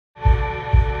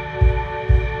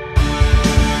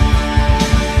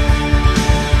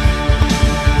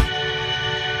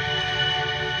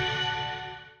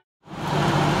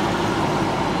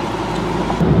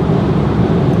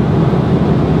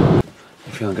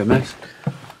feeling good, Max?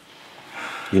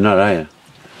 You're not, are you?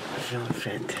 I'm feeling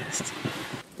fantastic.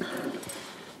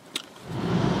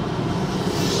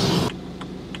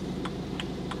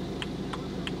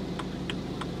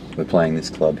 We're playing this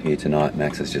club here tonight.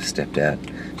 Max has just stepped out.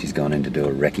 She's gone in to do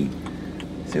a recce.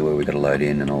 See where we've got to load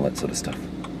in and all that sort of stuff.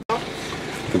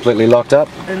 Completely locked up?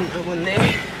 And the one there,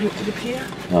 look it up here.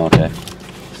 Oh, okay.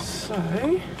 So,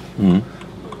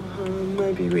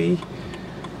 maybe we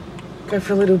go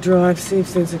for a little drive, see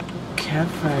if there's a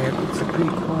cafe. It looks a pretty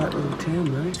quiet little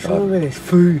town, mate. Somewhere where there's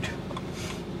food.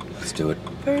 Let's do it.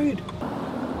 Food.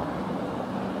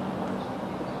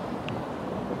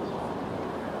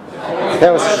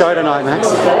 How was the show tonight, Max?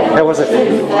 How was it?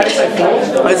 It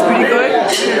was pretty good.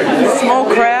 Small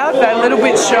crowd, they're a little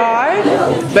bit shy,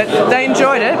 but they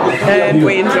enjoyed it, and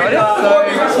we enjoyed it,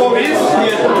 so it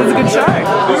was a good show.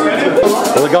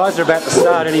 Well, the guys are about to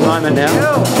start any moment now.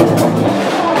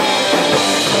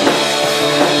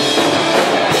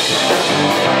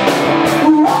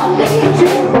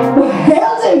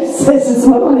 This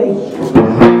morning.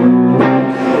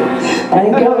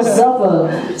 And goes up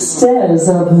the stairs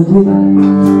up with me.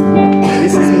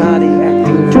 This is Marty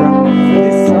acting drunk for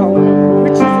this song,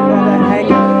 which is about a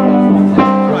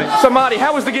hangover. Right. So Marty,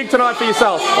 how was the gig tonight for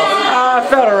yourself? I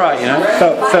felt alright, you know.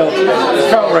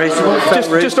 Felt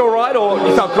reasonable. Just alright, or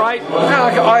you felt great? No,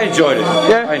 I enjoyed it.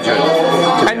 Yeah? I enjoyed it.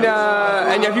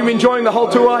 And have you been enjoying the whole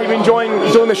tour? Have you been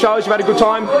enjoying doing the shows? You've had a good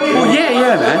time? Well, yeah,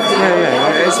 man.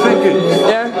 Yeah. It's been good.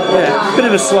 Yeah? Bit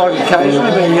of a slog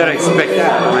occasionally, but you gotta expect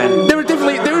that. I mean,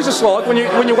 There is a slog when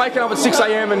you're waking up at 6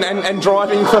 a.m. and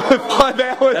driving for 5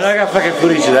 hours. and I got fucking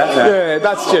footage of that, man. Yeah,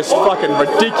 that's just fucking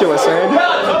ridiculous, man.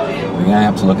 We're going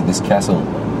up to look at this castle,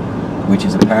 which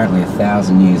is apparently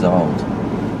 1,000 years old.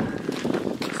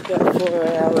 It's about 4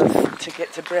 hours to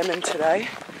get to Bremen today,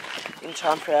 in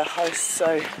time for our host,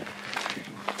 so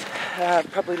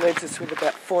probably leaves us with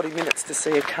about 40 minutes to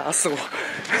see a castle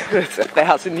that's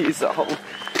 1,000 years old.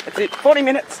 That's it, 40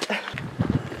 minutes.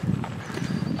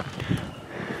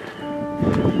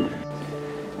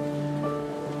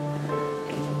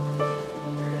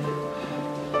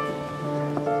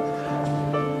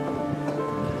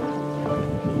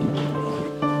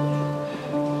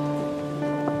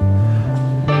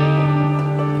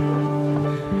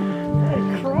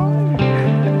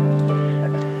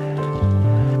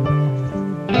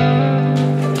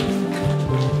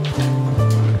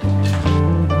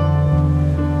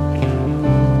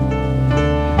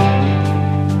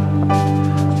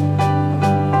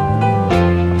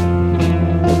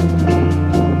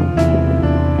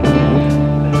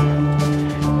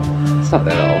 It's not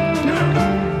that old.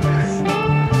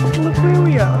 Look where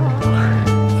we are.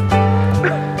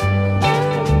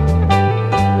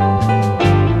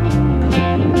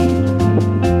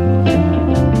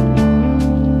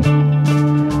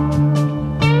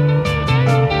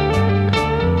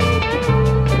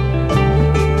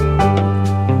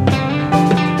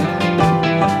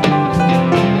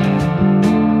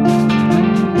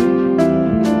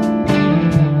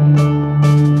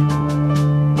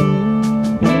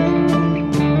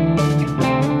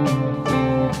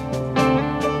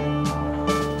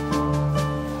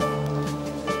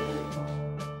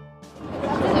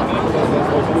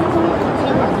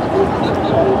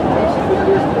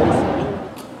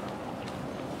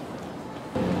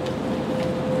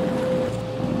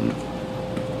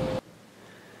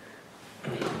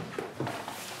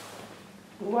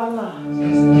 Voila.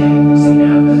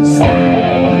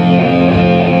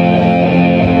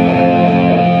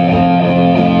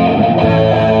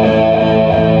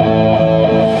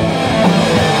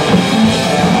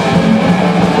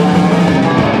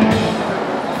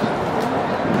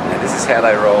 This is how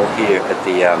they roll here at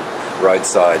the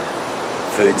roadside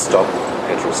food stop,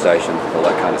 petrol station, all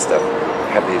that kind of stuff.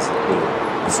 They have these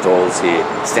little stalls here,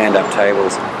 stand-up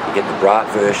tables. You get the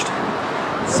bratwurst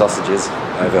sausages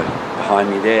over behind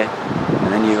me there,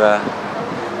 and then you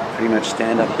pretty much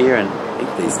stand up here and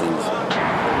eat these things.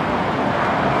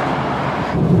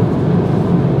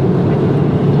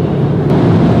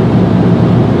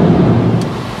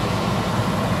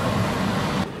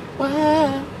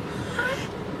 Wow,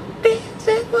 this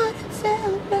is what it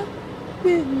sounds like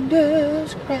when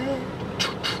doves cry.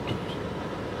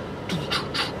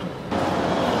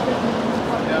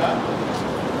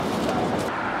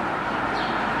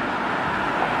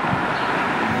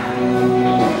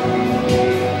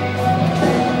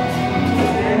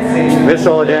 Missed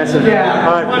all the dancing. Yeah.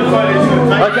 All right. One photo.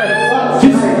 Okay.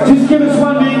 Just give us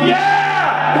one big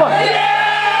yeah! What? Yeah!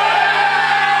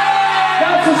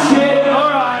 That's a shit. All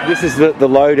right. This is the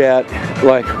loadout.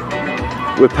 Like,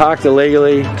 we're parked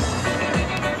illegally.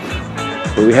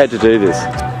 But we had to do this.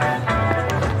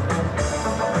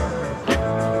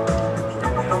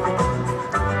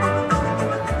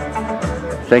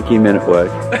 Thank you, men at work.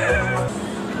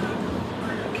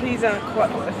 Keys aren't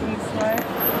quite working this way.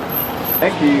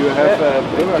 Thank you.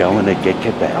 Have Going to get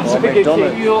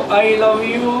kebab. You, I love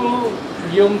you.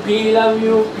 Yumpi love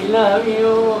you, pi love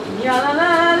you.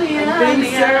 being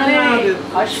serenaded.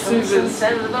 Aşkımsın,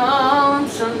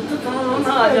 sevdamsın,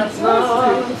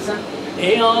 tutunacaksın.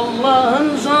 Ey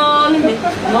Allah'ın zalimi,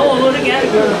 ne olur gel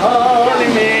gör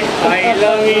halimi.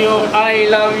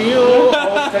 I love you,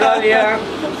 Australia.